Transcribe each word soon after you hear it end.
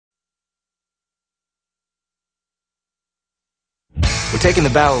taking the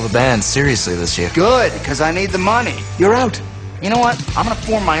Battle of the Bands seriously this year. Good, because I need the money. You're out. You know what? I'm gonna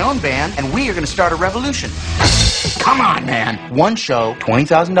form my own band, and we are gonna start a revolution. Come on, man. One show,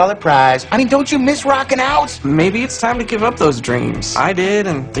 $20,000 prize. I mean, don't you miss rocking out? Maybe it's time to give up those dreams. I did,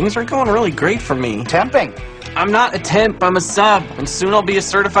 and things are going really great for me. Temping. I'm not a temp, I'm a sub, and soon I'll be a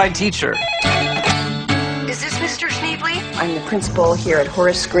certified teacher. Is this Mr. Schneebly? I'm the principal here at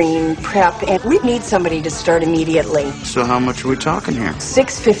Horace Green Prep, and we need somebody to start immediately. So how much are we talking here?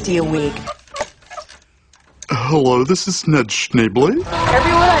 $6.50 a week. Hello, this is Ned Schneebly.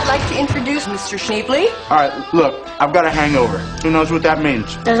 Everyone, I'd like to introduce Mr. Schneebly. All right, look, I've got a hangover. Who knows what that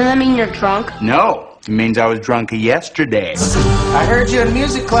means? Doesn't that mean you're drunk? No. It means I was drunk yesterday. I heard you in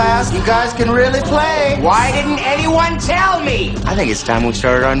music class. You guys can really play. Why didn't anyone tell me? I think it's time we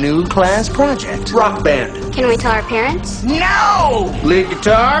started our new class project. Rock band. Can we tell our parents? No! Lead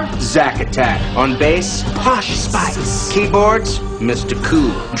guitar, Zack Attack. On bass, Posh Spice. Keyboards, Mr.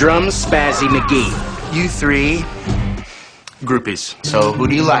 Cool. Drums, Spazzy McGee. You three, groupies. So who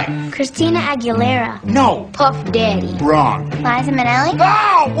do you like? Christina Aguilera. No. Puff Daddy. Wrong. Liza Minnelli.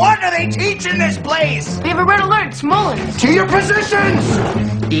 Oh, what do they teach in this place? We have a red alert, Mullins. To your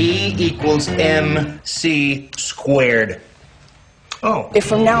positions! E equals MC squared. Oh. If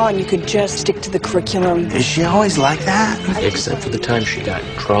from now on you could just stick to the curriculum. Is she always like that? Except for the time she got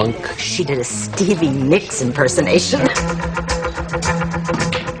drunk. She did a Stevie Nicks impersonation.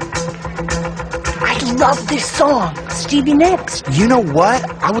 I love this song, Stevie Nicks. You know what?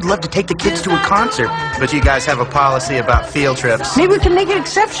 I would love to take the kids to a concert. But you guys have a policy about field trips. Maybe we can make an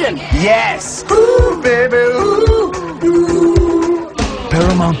exception. Yes! Ooh, baby, ooh, ooh.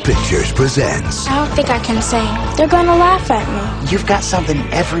 Paramount Pictures presents. I don't think I can sing. They're gonna laugh at me. You've got something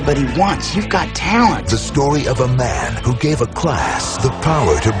everybody wants. You've got talent. The story of a man who gave a class the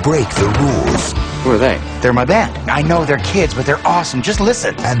power to break the rules. Who are they? They're my band. I know they're kids, but they're awesome. Just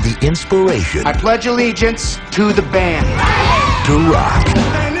listen. And the inspiration I pledge allegiance to the band. to rock.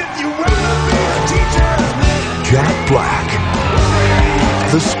 Jack Black.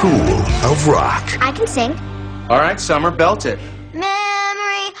 The School of Rock. I can sing. All right, Summer, belt it.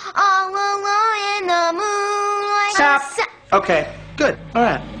 Memory all alone in the moonlight. Stop. Okay, good. All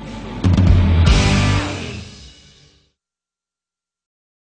right.